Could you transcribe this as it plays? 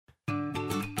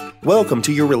Welcome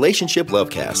to your Relationship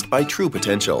Lovecast by True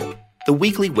Potential, the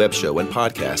weekly web show and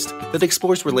podcast that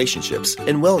explores relationships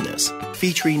and wellness,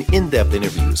 featuring in-depth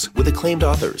interviews with acclaimed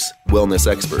authors,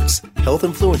 wellness experts, health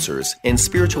influencers, and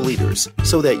spiritual leaders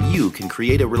so that you can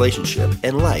create a relationship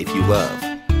and life you love.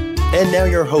 And now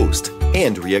your host,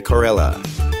 Andrea Corella.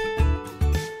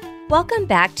 Welcome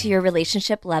back to your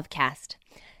Relationship Lovecast.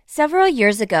 Several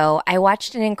years ago, I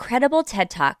watched an incredible TED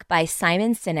Talk by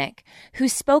Simon Sinek, who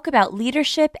spoke about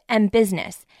leadership and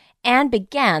business and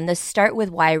began the Start With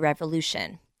Why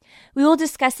revolution. We will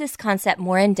discuss this concept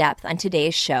more in depth on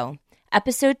today's show,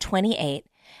 episode 28,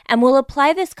 and we'll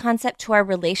apply this concept to our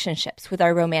relationships with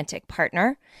our romantic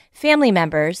partner, family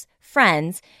members,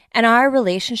 friends, and our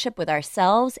relationship with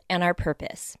ourselves and our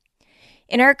purpose.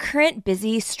 In our current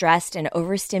busy, stressed, and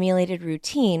overstimulated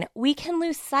routine, we can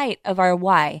lose sight of our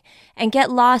why and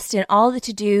get lost in all the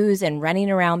to-dos and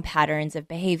running around patterns of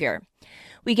behavior.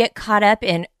 We get caught up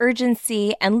in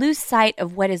urgency and lose sight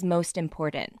of what is most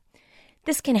important.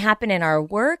 This can happen in our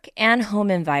work and home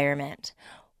environment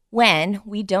when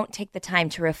we don't take the time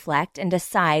to reflect and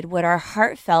decide what our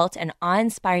heartfelt and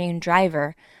awe-inspiring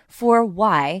driver for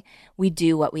why we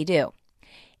do what we do.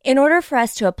 In order for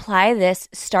us to apply this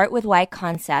Start With Why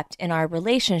concept in our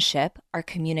relationship, our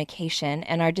communication,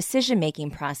 and our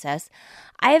decision-making process,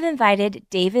 I have invited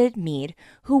David Mead,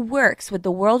 who works with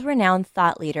the world-renowned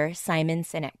thought leader Simon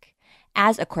Sinek,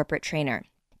 as a corporate trainer.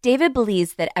 David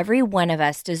believes that every one of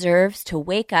us deserves to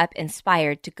wake up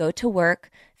inspired to go to work,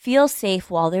 feel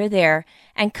safe while they're there,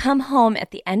 and come home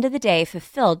at the end of the day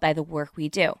fulfilled by the work we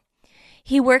do.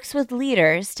 He works with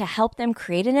leaders to help them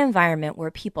create an environment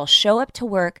where people show up to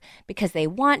work because they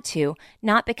want to,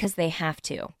 not because they have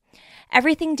to.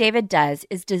 Everything David does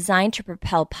is designed to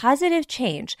propel positive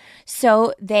change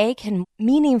so they can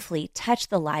meaningfully touch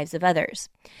the lives of others.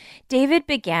 David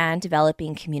began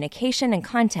developing communication and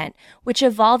content, which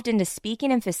evolved into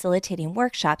speaking and facilitating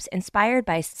workshops inspired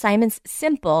by Simon's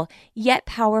simple yet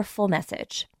powerful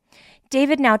message.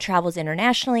 David now travels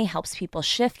internationally, helps people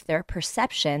shift their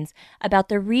perceptions about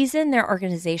the reason their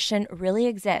organization really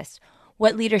exists,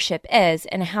 what leadership is,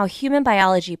 and how human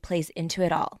biology plays into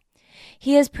it all.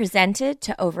 He has presented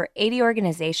to over 80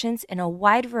 organizations in a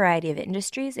wide variety of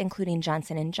industries, including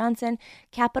Johnson & Johnson,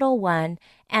 Capital One,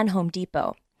 and Home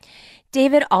Depot.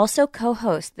 David also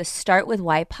co-hosts the Start With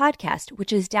Why podcast,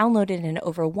 which is downloaded in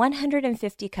over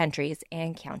 150 countries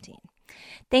and counting.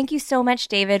 Thank you so much,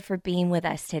 David, for being with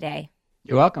us today.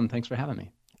 You're welcome. Thanks for having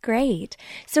me. Great.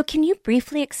 So can you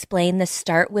briefly explain the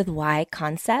Start With Why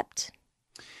concept?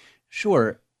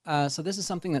 Sure. So this is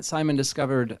something that Simon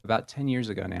discovered about 10 years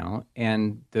ago now.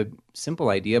 And the simple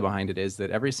idea behind it is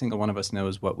that every single one of us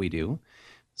knows what we do.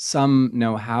 Some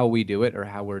know how we do it or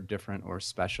how we're different or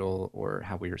special or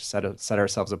how we are set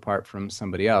ourselves apart from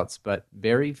somebody else. But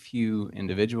very few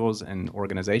individuals and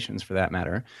organizations, for that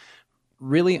matter,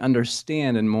 really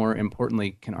understand and, more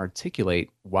importantly, can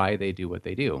articulate why they do what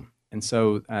they do. And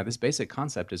so this basic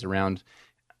concept is around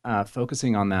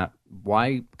focusing on that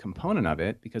why component of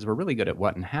it, because we're really good at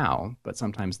what and how, but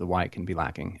sometimes the why can be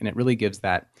lacking. And it really gives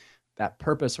that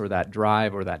purpose or that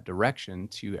drive or that direction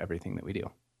to everything that we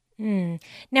do.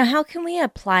 Now, how can we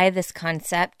apply this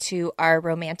concept to our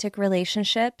romantic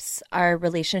relationships, our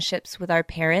relationships with our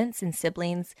parents and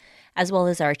siblings, as well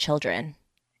as our children?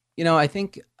 You know, I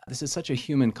think this is such a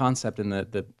human concept, and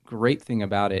the great thing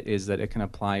about it is that it can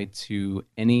apply to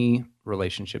any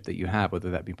relationship that you have,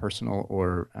 whether that be personal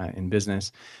or in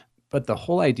business. But the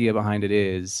whole idea behind it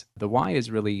is the why is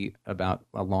really about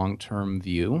a long-term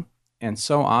view. And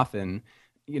so often,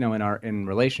 you know, in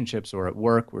relationships or at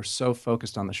work, we're so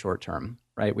focused on the short term,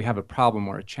 right? We have a problem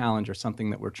or a challenge or something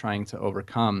that we're trying to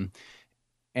overcome,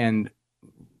 and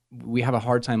we have a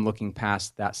hard time looking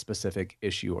past that specific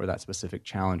issue or that specific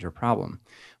challenge or problem.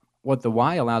 What the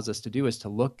why allows us to do is to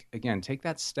look, again, take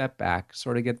that step back,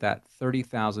 sort of get that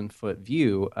 30,000-foot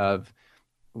view of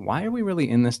why are we really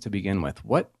in this to begin with?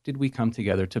 What did we come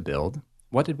together to build?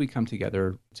 What did we come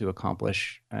together to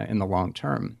accomplish in the long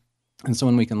term? And so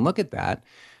when we can look at that,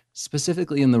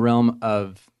 specifically in the realm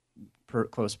of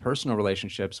close personal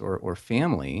relationships or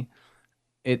family,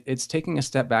 it's taking a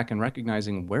step back and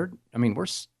recognizing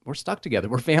we're stuck together.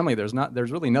 We're family. There's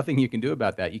really nothing you can do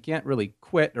about that. You can't really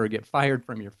quit or get fired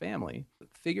from your family.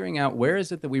 Figuring out where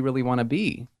is it that we really want to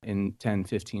be in 10,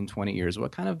 15, 20 years?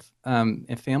 What kind of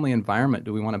a family environment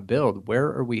do we want to build? Where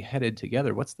are we headed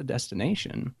together? What's the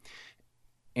destination?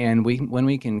 And when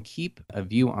we can keep a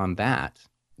view on that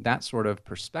sort of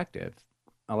perspective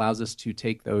allows us to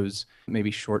take those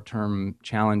maybe short-term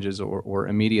challenges or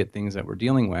immediate things that we're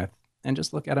dealing with and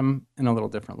just look at them in a little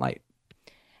different light.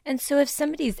 And so if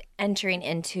somebody's entering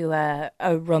into a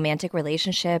romantic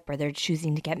relationship, or they're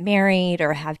choosing to get married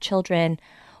or have children,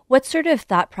 what sort of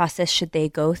thought process should they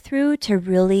go through to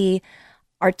really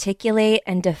articulate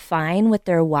and define what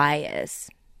their why is?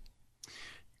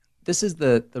 This is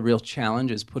the real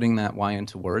challenge, is putting that why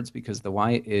into words, because the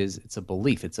why it's a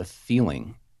belief, it's a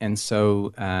feeling. And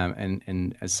so,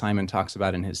 and as Simon talks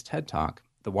about in his TED Talk,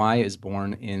 the why is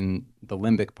born in the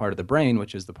limbic part of the brain,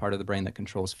 which is the part of the brain that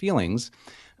controls feelings,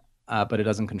 but it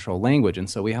doesn't control language. And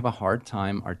so we have a hard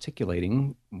time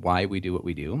articulating why we do what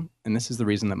we do. And this is the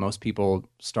reason that most people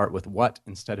start with what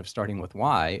instead of starting with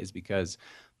why, is because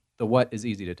the what is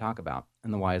easy to talk about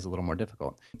and the why is a little more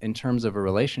difficult. In terms of a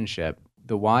relationship,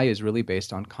 the why is really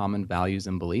based on common values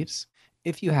and beliefs.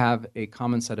 If you have a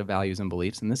common set of values and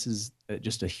beliefs, and this is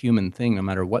just a human thing, no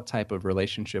matter what type of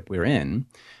relationship we're in,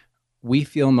 we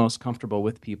feel most comfortable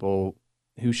with people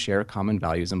who share common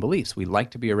values and beliefs. We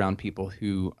like to be around people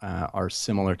who are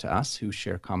similar to us, who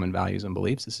share common values and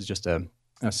beliefs. This is just a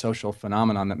social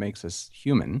phenomenon that makes us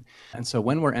human. And so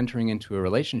when we're entering into a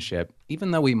relationship,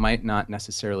 even though we might not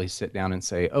necessarily sit down and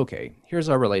say, okay, here's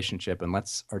our relationship and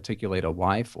let's articulate a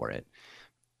why for it,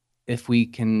 if we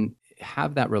can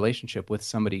have that relationship with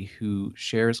somebody who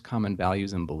shares common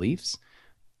values and beliefs,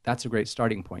 that's a great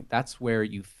starting point. That's where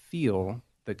you feel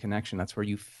the connection. That's where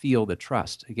you feel the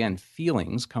trust. Again,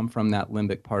 feelings come from that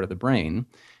limbic part of the brain.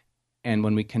 And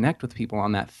when we connect with people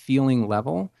on that feeling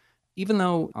level, even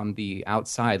though on the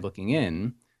outside looking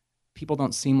in, people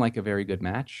don't seem like a very good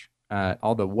match,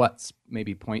 all the whats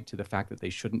maybe point to the fact that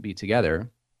they shouldn't be together.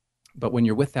 But when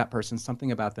you're with that person,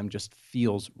 something about them just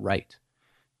feels right.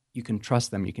 You can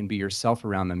trust them. You can be yourself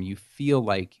around them. You feel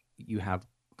like you have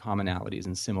commonalities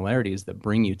and similarities that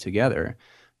bring you together.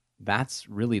 That's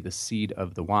really the seed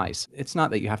of the why. It's not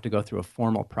that you have to go through a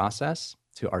formal process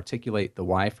to articulate the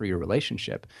why for your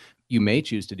relationship. You may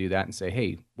choose to do that and say,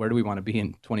 hey, where do we want to be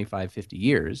in 25, 50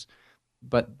 years?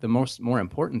 But the more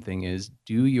important thing is,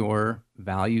 do your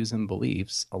values and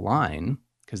beliefs align?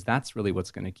 Because that's really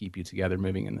what's going to keep you together,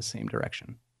 moving in the same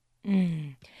direction.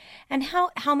 Mm. And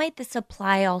how might this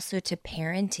apply also to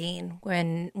parenting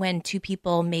when two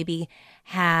people maybe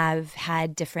have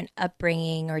had different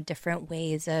upbringing or different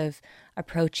ways of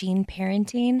approaching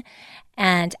parenting?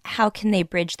 And how can they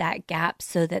bridge that gap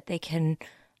so that they can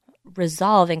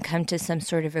resolve and come to some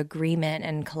sort of agreement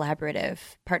and collaborative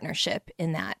partnership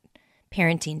in that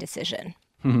parenting decision?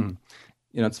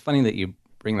 It's funny that you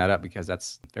bring that up, because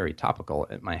that's very topical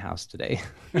at my house today.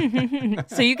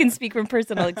 So you can speak from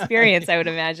personal experience, I would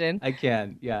imagine. I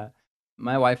can, yeah.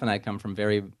 My wife and I come from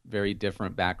very, very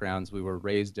different backgrounds. We were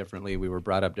raised differently. We were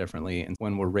brought up differently. And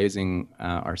when we're raising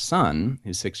our son,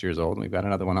 who's 6 years old, and we've got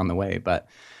another one on the way, but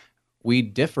we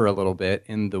differ a little bit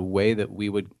in the way that we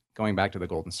would, going back to the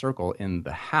golden circle, in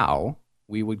the how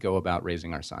we would go about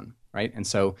raising our son, right? And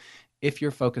so if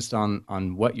you're focused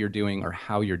on what you're doing or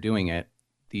how you're doing it,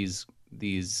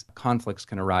 these conflicts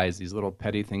can arise. These little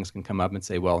petty things can come up and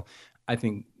say, well, I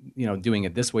think, doing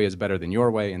it this way is better than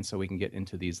your way. And so we can get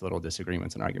into these little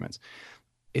disagreements and arguments.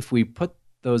 If we put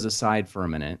those aside for a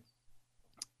minute,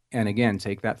 and again,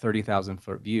 take that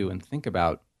 30,000-foot view and think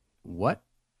about what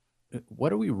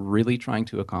are we really trying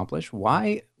to accomplish?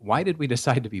 Why did we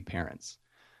decide to be parents?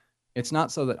 It's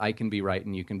not so that I can be right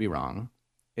and you can be wrong.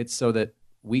 It's so that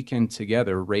we can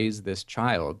together raise this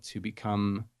child to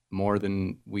become more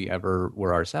than we ever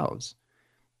were ourselves.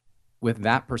 With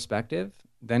that perspective,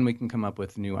 then we can come up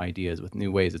with new ideas, with new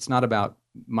ways. It's not about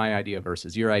my idea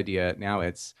versus your idea. Now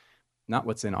it's not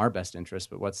what's in our best interest,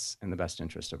 but what's in the best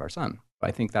interest of our son.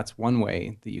 I think that's one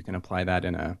way that you can apply that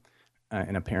in a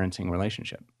parenting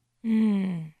relationship.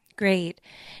 Great.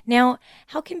 Now,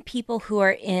 how can people who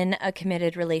are in a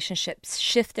committed relationship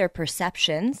shift their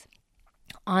perceptions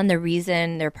on the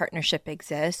reason their partnership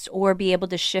exists, or be able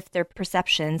to shift their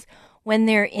perceptions when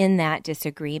they're in that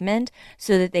disagreement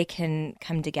so that they can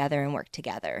come together and work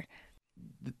together?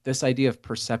 This idea of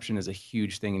perception is a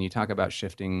huge thing, and you talk about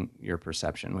shifting your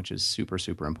perception, which is super,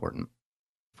 super important.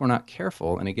 If we're not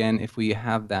careful, and again, if we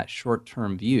have that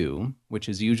short-term view, which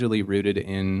is usually rooted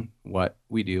in what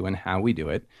we do and how we do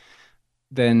it,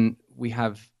 then we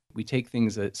take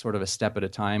things at sort of a step at a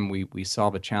time. We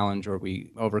solve a challenge, or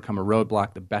we overcome a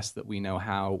roadblock the best that we know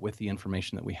how with the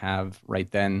information that we have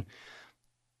right then.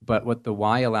 But what the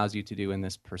why allows you to do in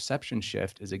this perception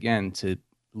shift is, again, to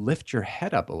lift your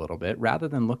head up a little bit rather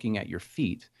than looking at your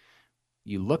feet.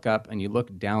 You look up and you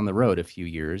look down the road a few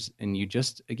years, and you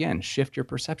just, again, shift your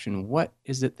perception. What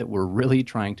is it that we're really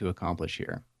trying to accomplish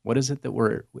here? What is it that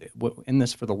we're in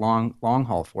this for the long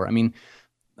haul for? I mean,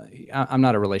 I'm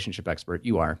not a relationship expert.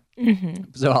 You are.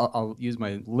 Mm-hmm. So I'll use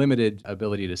my limited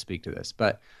ability to speak to this.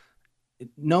 But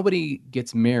Nobody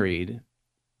gets married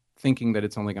thinking that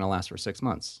it's only going to last for 6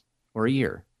 months or a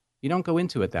year. You don't go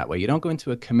into it that way. You don't go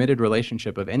into a committed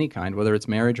relationship of any kind, whether it's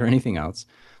marriage or anything else,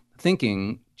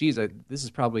 thinking, geez, this is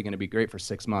probably going to be great for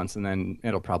 6 months and then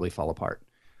it'll probably fall apart.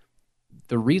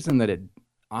 The reason that it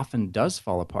often does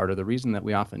fall apart, or the reason that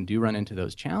we often do run into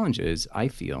those challenges, I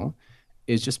feel,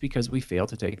 is just because we fail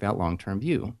to take that long-term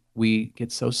view. We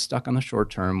get so stuck on the short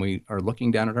term, we are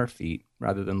looking down at our feet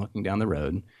rather than looking down the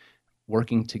road,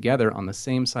 working together on the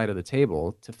same side of the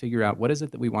table to figure out what is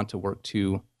it that we want to work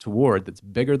toward that's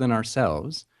bigger than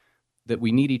ourselves, that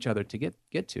we need each other to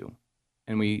get to.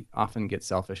 And we often get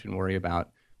selfish and worry about,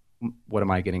 what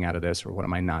am I getting out of this, or what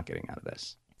am I not getting out of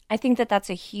this? I think that that's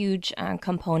a huge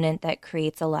component that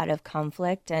creates a lot of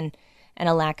conflict and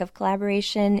a lack of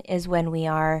collaboration, is when we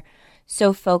are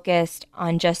so focused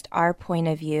on just our point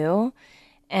of view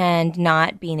and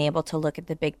not being able to look at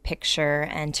the big picture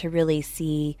and to really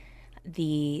see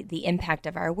the impact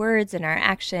of our words and our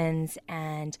actions,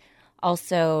 and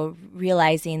also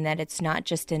realizing that it's not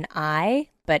just an I,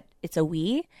 but it's a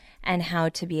we, and how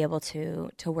to be able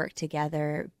to work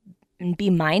together and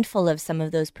be mindful of some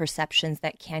of those perceptions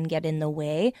that can get in the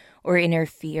way or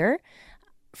interfere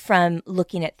from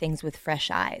looking at things with fresh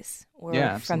eyes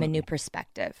or from a new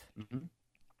perspective. Mm-hmm.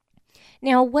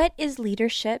 Now, what is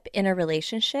leadership in a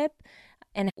relationship,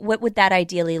 and what would that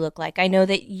ideally look like? I know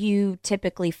that you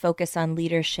typically focus on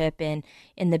leadership in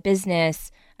the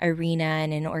business arena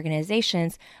and in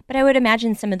organizations, but I would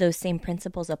imagine some of those same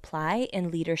principles apply in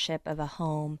leadership of a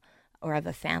home or of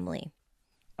a family.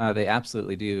 They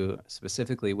absolutely do,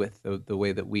 specifically with the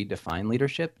way that we define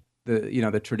leadership.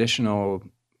 The traditional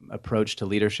approach to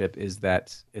leadership is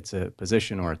that it's a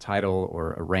position or a title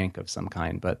or a rank of some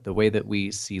kind. But the way that we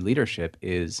see leadership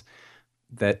is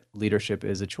that leadership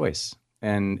is a choice.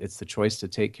 And it's the choice to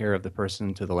take care of the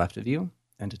person to the left of you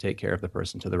and to take care of the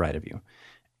person to the right of you.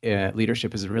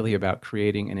 Leadership is really about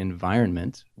creating an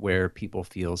environment where people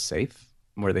feel safe,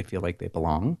 where they feel like they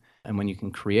belong. And when you can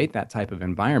create that type of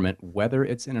environment, whether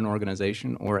it's in an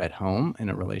organization or at home in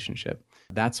a relationship,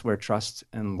 that's where trust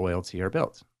and loyalty are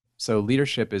built. So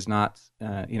leadership is not,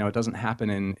 it doesn't happen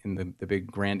in the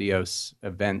big grandiose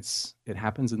events. It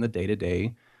happens in the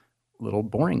day-to-day little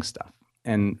boring stuff.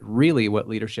 And really what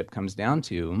leadership comes down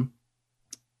to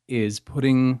is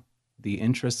putting the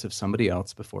interests of somebody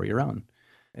else before your own.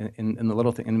 In the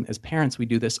little thing, and as parents, we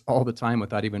do this all the time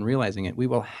without even realizing it. We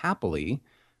will happily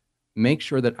make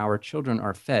sure that our children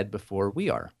are fed before we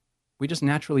are. We just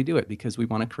naturally do it because we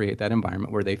want to create that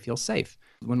environment where they feel safe.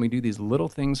 When we do these little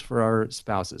things for our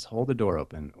spouses, hold the door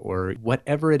open, or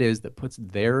whatever it is that puts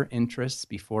their interests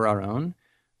before our own,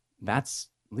 that's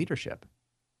leadership.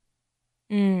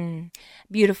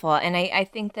 Beautiful. And I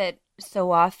think that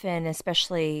so often,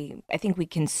 especially, I think we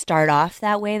can start off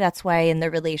that way. That's why in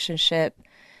the relationship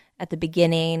at the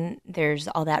beginning, there's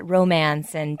all that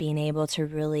romance and being able to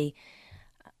really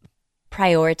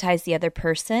prioritize the other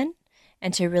person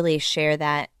and to really share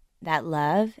that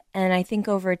love. And I think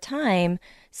over time,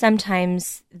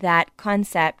 sometimes that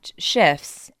concept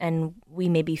shifts and we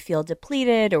maybe feel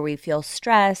depleted, or we feel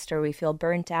stressed, or we feel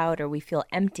burnt out, or we feel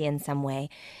empty in some way.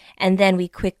 And then we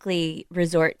quickly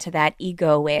resort to that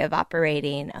ego way of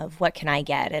operating of what can I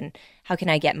get and how can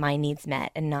I get my needs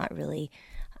met, and not really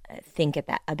think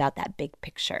about that big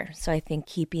picture. So I think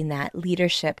keeping that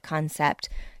leadership concept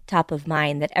top of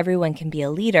mind, that everyone can be a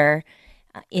leader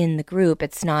in the group.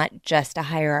 It's not just a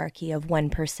hierarchy of one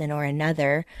person or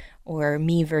another, or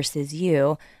me versus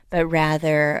you, but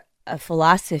rather a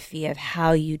philosophy of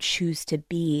how you choose to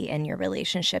be in your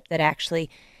relationship that actually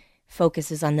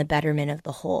focuses on the betterment of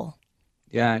the whole.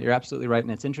 Yeah, you're absolutely right.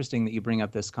 And it's interesting that you bring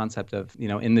up this concept of,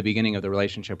 in the beginning of the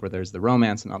relationship where there's the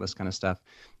romance and all this kind of stuff.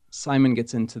 Simon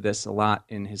gets into this a lot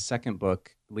in his second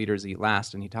book, Leaders Eat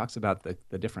Last, and he talks about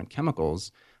the different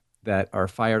chemicals that are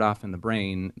fired off in the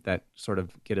brain that sort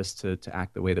of get us to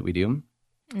act the way that we do.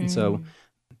 And so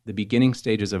the beginning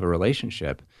stages of a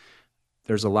relationship,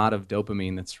 there's a lot of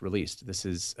dopamine that's released. This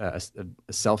is a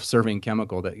self-serving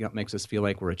chemical that makes us feel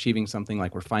like we're achieving something,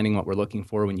 like we're finding what we're looking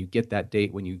for when you get that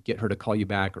date, when you get her to call you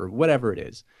back, or whatever it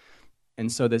is.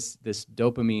 And so this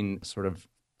dopamine sort of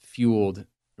fueled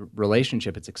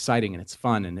relationship, it's exciting and it's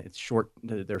fun and it's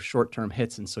they're short-term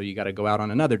hits. And so you got to go out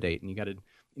on another date and you got to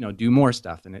do more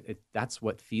stuff. And that's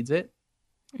what feeds it.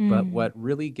 But what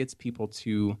really gets people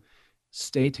to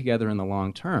stay together in the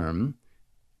long term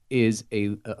is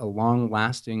a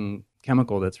long-lasting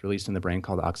chemical that's released in the brain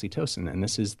called oxytocin. And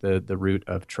this is the root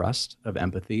of trust, of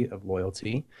empathy, of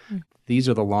loyalty. These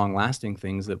are the long-lasting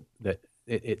things that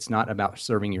it's not about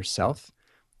serving yourself.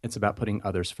 It's about putting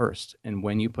others first. And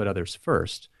when you put others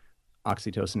first,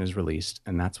 oxytocin is released,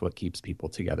 and that's what keeps people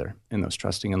together in those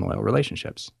trusting and loyal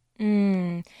relationships.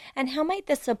 And how might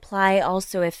this apply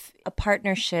also if a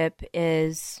partnership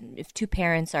if two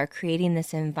parents are creating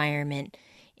this environment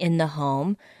in the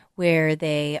home where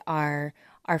they are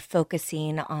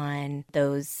focusing on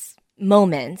those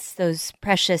moments, those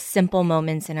precious, simple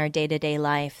moments in our day-to-day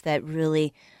life that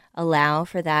really allow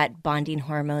for that bonding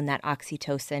hormone, that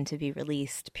oxytocin, to be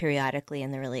released periodically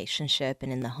in the relationship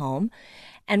and in the home.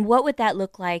 And what would that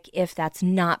look like if that's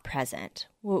not present?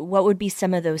 What would be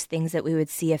some of those things that we would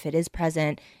see if it is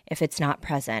present, if it's not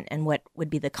present, and what would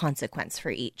be the consequence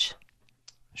for each?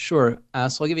 Sure.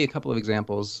 So I'll give you a couple of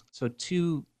examples. So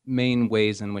two main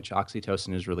ways in which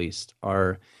oxytocin is released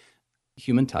are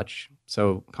human touch.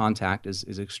 So contact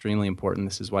is extremely important.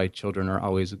 This is why children are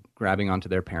always grabbing onto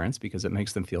their parents, because it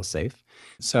makes them feel safe.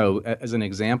 So as an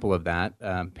example of that,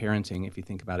 parenting, if you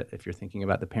think about it, if you're thinking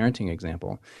about the parenting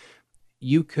example,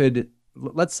 you could,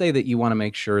 let's say that you want to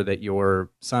make sure that your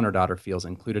son or daughter feels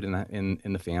included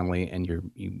in the family, and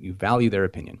you value their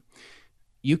opinion.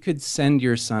 You could send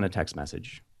your son a text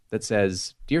message that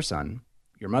says, "Dear son,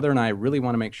 your mother and I really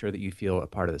want to make sure that you feel a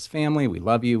part of this family. We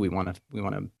love you. We want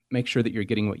to make sure that you're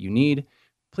getting what you need.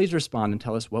 Please respond and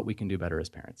tell us what we can do better as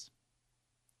parents."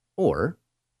 Or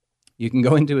you can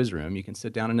go into his room, you can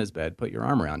sit down in his bed, put your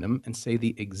arm around him, and say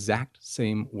the exact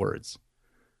same words.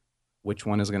 Which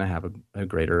one is going to have a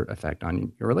greater effect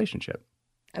on your relationship?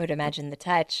 I would imagine the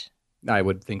touch. I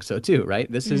would think so too,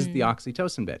 right? This is the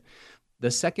oxytocin bit.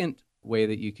 The second way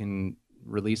that you can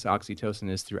release oxytocin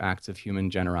is through acts of human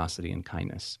generosity and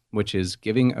kindness, which is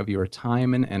giving of your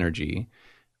time and energy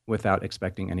without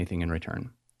expecting anything in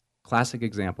return. Classic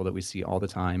example that we see all the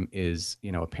time is,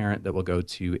 a parent that will go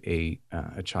to a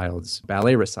child's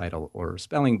ballet recital or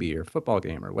spelling bee or football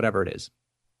game or whatever it is.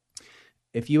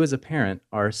 If you as a parent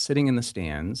are sitting in the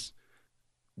stands,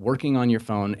 working on your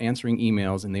phone, answering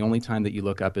emails, and the only time that you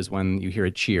look up is when you hear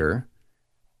a cheer,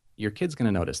 your kid's going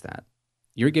to notice that.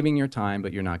 You're giving your time,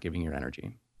 but you're not giving your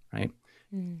energy, right?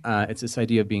 It's this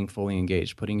idea of being fully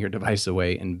engaged, putting your device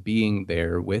away and being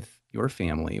there with your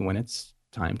family when it's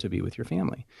time to be with your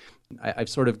family. I've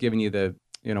sort of given you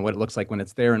what it looks like when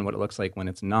it's there and what it looks like when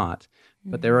it's not.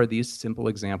 But there are these simple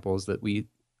examples that we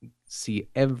see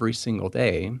every single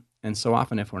day. And so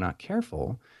often, if we're not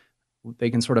careful, they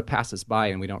can sort of pass us by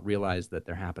and we don't realize that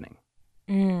they're happening.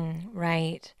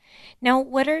 Right. Now,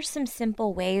 what are some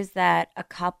simple ways that a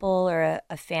couple or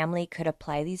a family could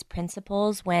apply these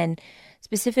principles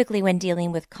specifically when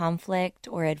dealing with conflict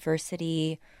or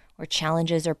adversity or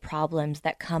challenges or problems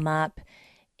that come up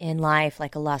in life,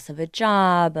 like a loss of a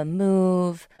job, a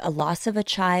move, a loss of a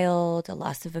child, a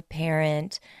loss of a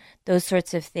parent, those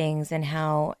sorts of things, and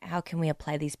how can we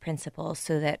apply these principles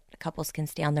so that couples can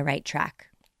stay on the right track?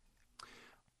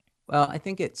 Well, I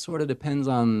think it sort of depends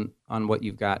on what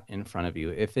you've got in front of you.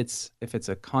 If it's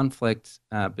a conflict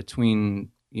between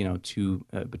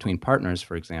between partners,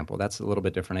 for example, that's a little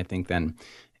bit different, I think, than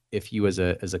if you as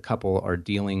a couple are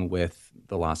dealing with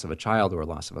the loss of a child or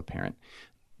loss of a parent.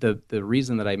 The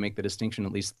reason that I make the distinction,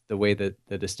 at least the way that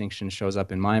the distinction shows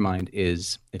up in my mind,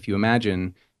 is if you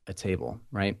imagine a table,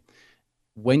 right?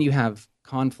 When you have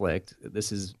conflict,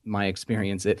 this is my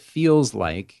experience, it feels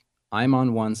like I'm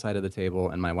on one side of the table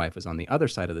and my wife is on the other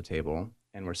side of the table,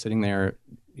 and we're sitting there,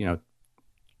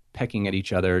 pecking at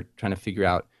each other, trying to figure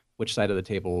out which side of the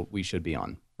table we should be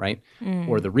on, right?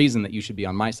 Or the reason that you should be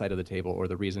on my side of the table, or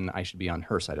the reason I should be on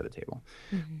her side of the table.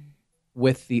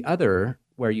 With the other,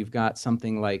 where you've got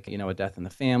something like, a death in the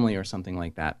family or something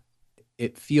like that,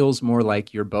 it feels more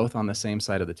like you're both on the same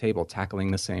side of the table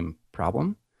tackling the same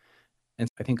problem. And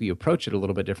I think you approach it a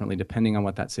little bit differently depending on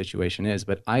what that situation is.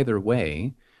 But either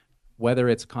way, whether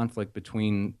it's conflict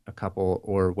between a couple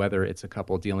or whether it's a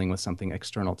couple dealing with something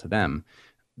external to them,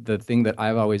 the thing that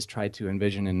I've always tried to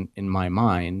envision in my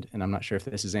mind, and I'm not sure if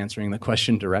this is answering the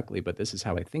question directly, but this is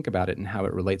how I think about it and how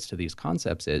it relates to these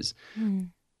concepts is,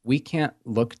 we can't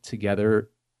look together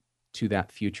to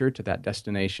that future, to that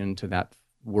destination, to that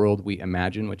world we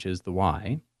imagine, which is the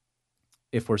why,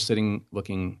 if we're sitting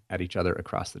looking at each other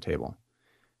across the table.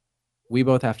 We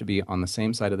both have to be on the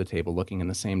same side of the table, looking in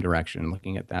the same direction,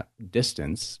 looking at that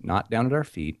distance, not down at our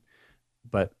feet,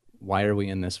 but why are we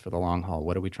in this for the long haul?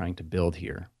 What are we trying to build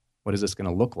here? What is this going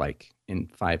to look like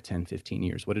in 5, 10, 15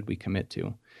 years? What did we commit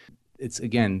to? It's,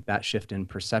 again, that shift in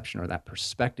perception or that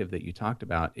perspective that you talked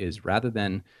about is, rather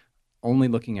than only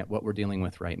looking at what we're dealing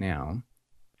with right now,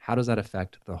 how does that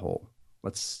affect the whole?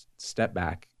 Let's step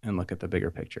back and look at the bigger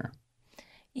picture.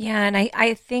 Yeah, and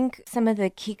I think some of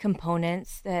the key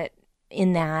components that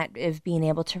in that of being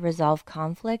able to resolve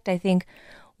conflict, I think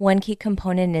one key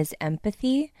component is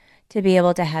empathy, to be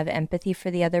able to have empathy for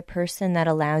the other person that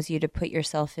allows you to put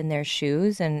yourself in their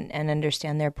shoes and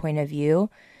understand their point of view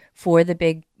for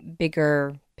the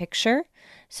bigger picture,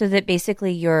 so that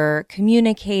basically you're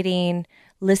communicating,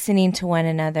 listening to one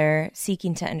another,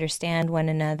 seeking to understand one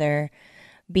another,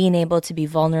 being able to be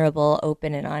vulnerable,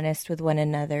 open, and honest with one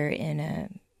another in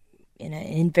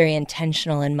a very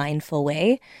intentional and mindful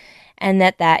way. And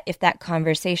that if that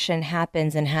conversation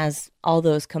happens and has all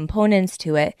those components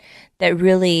to it, that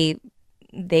really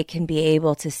they can be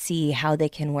able to see how they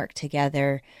can work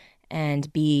together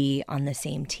and be on the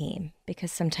same team.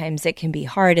 Because sometimes it can be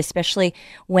hard, especially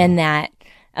when that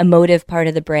emotive part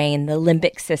of the brain, the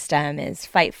limbic system, is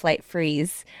fight, flight,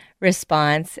 freeze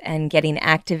response and getting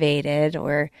activated,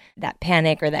 or that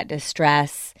panic or that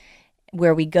distress,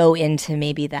 where we go into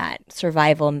maybe that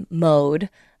survival mode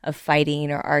of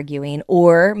fighting or arguing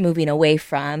or moving away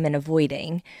from and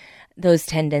avoiding those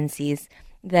tendencies,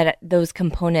 that those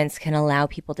components can allow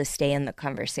people to stay in the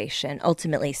conversation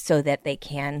ultimately so that they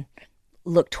can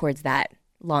look towards that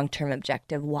long-term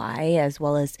objective why, as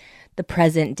well as the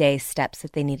present day steps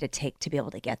that they need to take to be able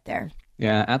to get there.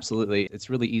 Yeah, absolutely. It's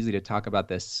really easy to talk about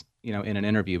this, in an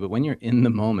interview, but when you're in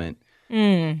the moment,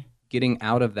 getting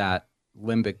out of that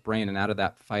limbic brain and out of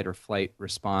that fight or flight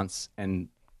response and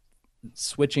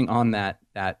switching on that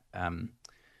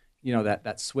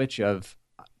switch of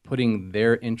putting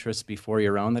their interests before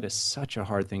your own, that is such a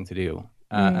hard thing to do.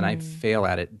 And I fail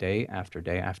at it day after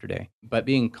day after day. But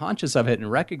being conscious of it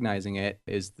and recognizing it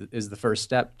is the first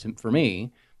step for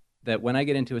me, that when I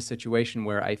get into a situation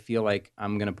where I feel like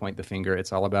I'm going to point the finger,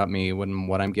 it's all about me,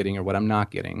 what I'm getting or what I'm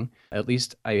not getting, at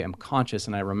least I am conscious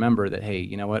and I remember that, hey,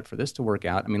 you know what, for this to work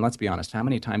out, I mean, let's be honest, how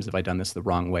many times have I done this the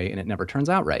wrong way and it never turns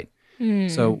out right?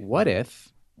 So what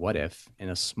if in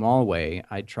a small way,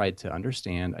 I tried to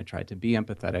understand, I tried to be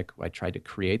empathetic, I tried to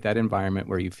create that environment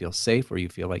where you feel safe, where you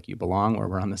feel like you belong, where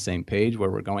we're on the same page,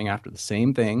 where we're going after the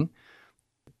same thing.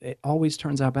 It always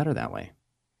turns out better that way.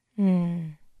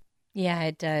 Yeah,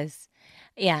 it does.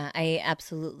 Yeah, I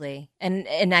absolutely.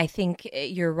 And I think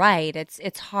you're right.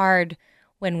 It's hard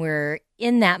when we're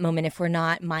in that moment, if we're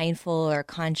not mindful or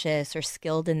conscious or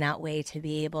skilled in that way, to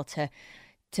be able to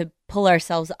pull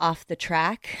ourselves off the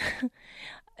track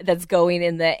that's going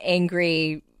in the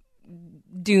angry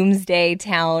doomsday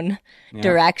town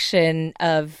direction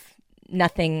of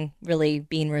nothing really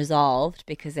being resolved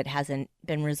because it hasn't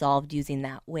been resolved using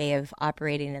that way of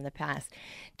operating in the past.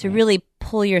 To really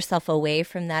pull yourself away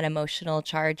from that emotional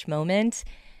charge moment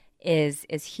is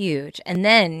huge. And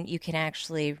then you can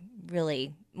actually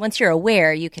really, once you're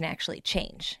aware, you can actually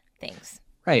change things.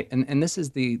 Right. And this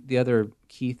is the other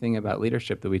key thing about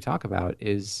leadership that we talk about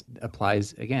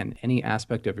applies, again, any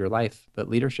aspect of your life, but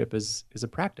leadership is a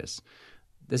practice.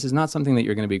 This is not something that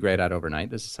you're going to be great at overnight.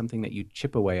 This is something that you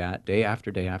chip away at day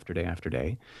after day after day after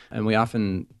day. And we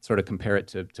often sort of compare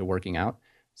it to working out.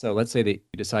 So let's say that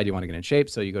you decide you want to get in shape.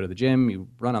 So you go to the gym, you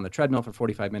run on the treadmill for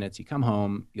 45 minutes, you come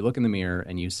home, you look in the mirror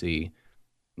and you see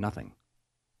nothing.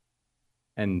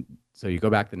 And so you go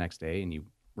back the next day and you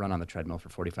run on the treadmill for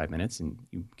 45 minutes and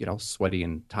you get all sweaty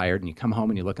and tired and you come home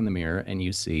and you look in the mirror and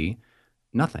you see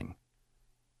nothing.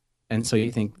 And so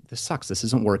you think, this sucks, this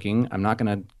isn't working, I'm not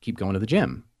going to keep going to the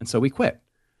gym. And so we quit.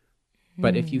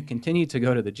 But if you continue to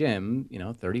go to the gym,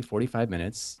 30, 45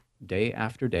 minutes, day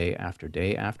after day after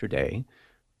day after day,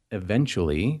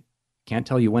 eventually, can't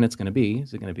tell you when it's going to be.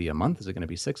 Is it going to be a month? Is it going to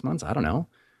be 6 months? I don't know.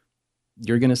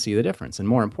 You're going to see the difference. And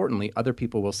more importantly, other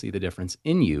people will see the difference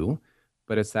in you.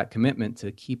 But it's that commitment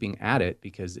to keeping at it,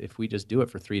 because if we just do it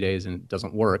for 3 days and it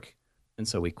doesn't work, and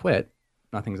so we quit,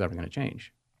 nothing's ever going to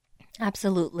change.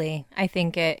 Absolutely. I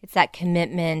think it's that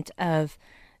commitment of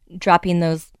dropping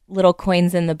those little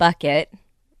coins in the bucket,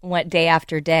 what day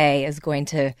after day is going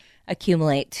to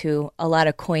accumulate to a lot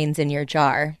of coins in your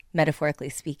jar, metaphorically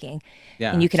speaking.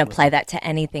 Yeah, and you can absolutely. apply that to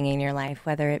anything in your life,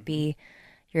 whether it be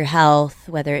your health,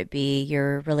 whether it be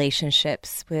your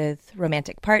relationships with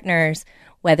romantic partners,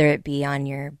 whether it be on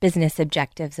your business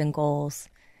objectives and goals.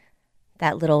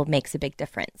 That little makes a big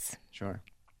difference. Sure.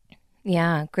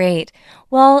 Yeah, great.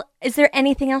 Well, is there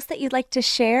anything else that you'd like to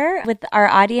share with our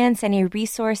audience? Any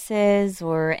resources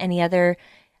or any other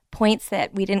points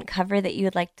that we didn't cover that you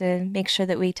would like to make sure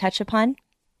that we touch upon?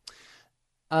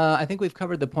 I think we've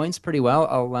covered the points pretty well.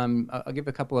 I'll give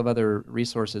a couple of other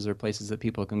resources or places that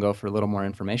people can go for a little more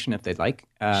information if they'd like.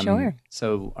 Sure.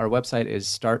 So our website is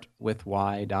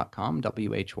startwithwhy.com,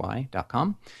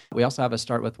 WHY.com. We also have a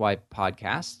Start With Why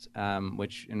podcast,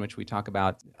 in which we talk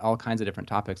about all kinds of different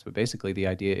topics. But basically the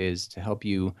idea is to help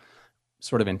you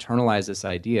sort of internalize this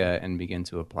idea and begin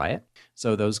to apply it.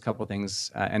 So those couple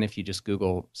things, and if you just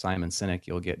Google Simon Sinek,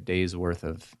 you'll get days worth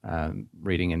of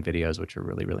reading and videos, which are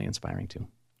really, really inspiring too.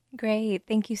 Great.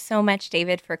 Thank you so much,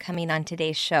 David, for coming on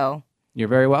today's show. You're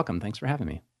very welcome. Thanks for having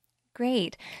me.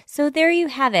 Great. So there you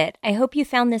have it. I hope you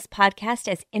found this podcast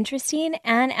as interesting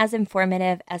and as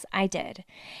informative as I did.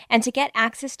 And to get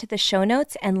access to the show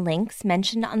notes and links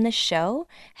mentioned on the show,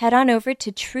 head on over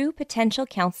to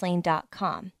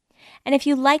truepotentialcounseling.com. And if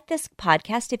you like this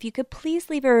podcast, if you could please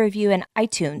leave a review in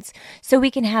iTunes so we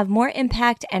can have more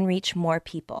impact and reach more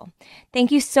people.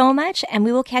 Thank you so much, and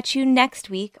we will catch you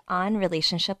next week on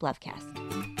Relationship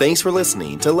Lovecast. Thanks for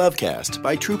listening to Lovecast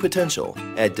by True Potential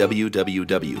at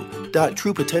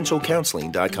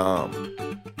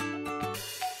www.truepotentialcounseling.com.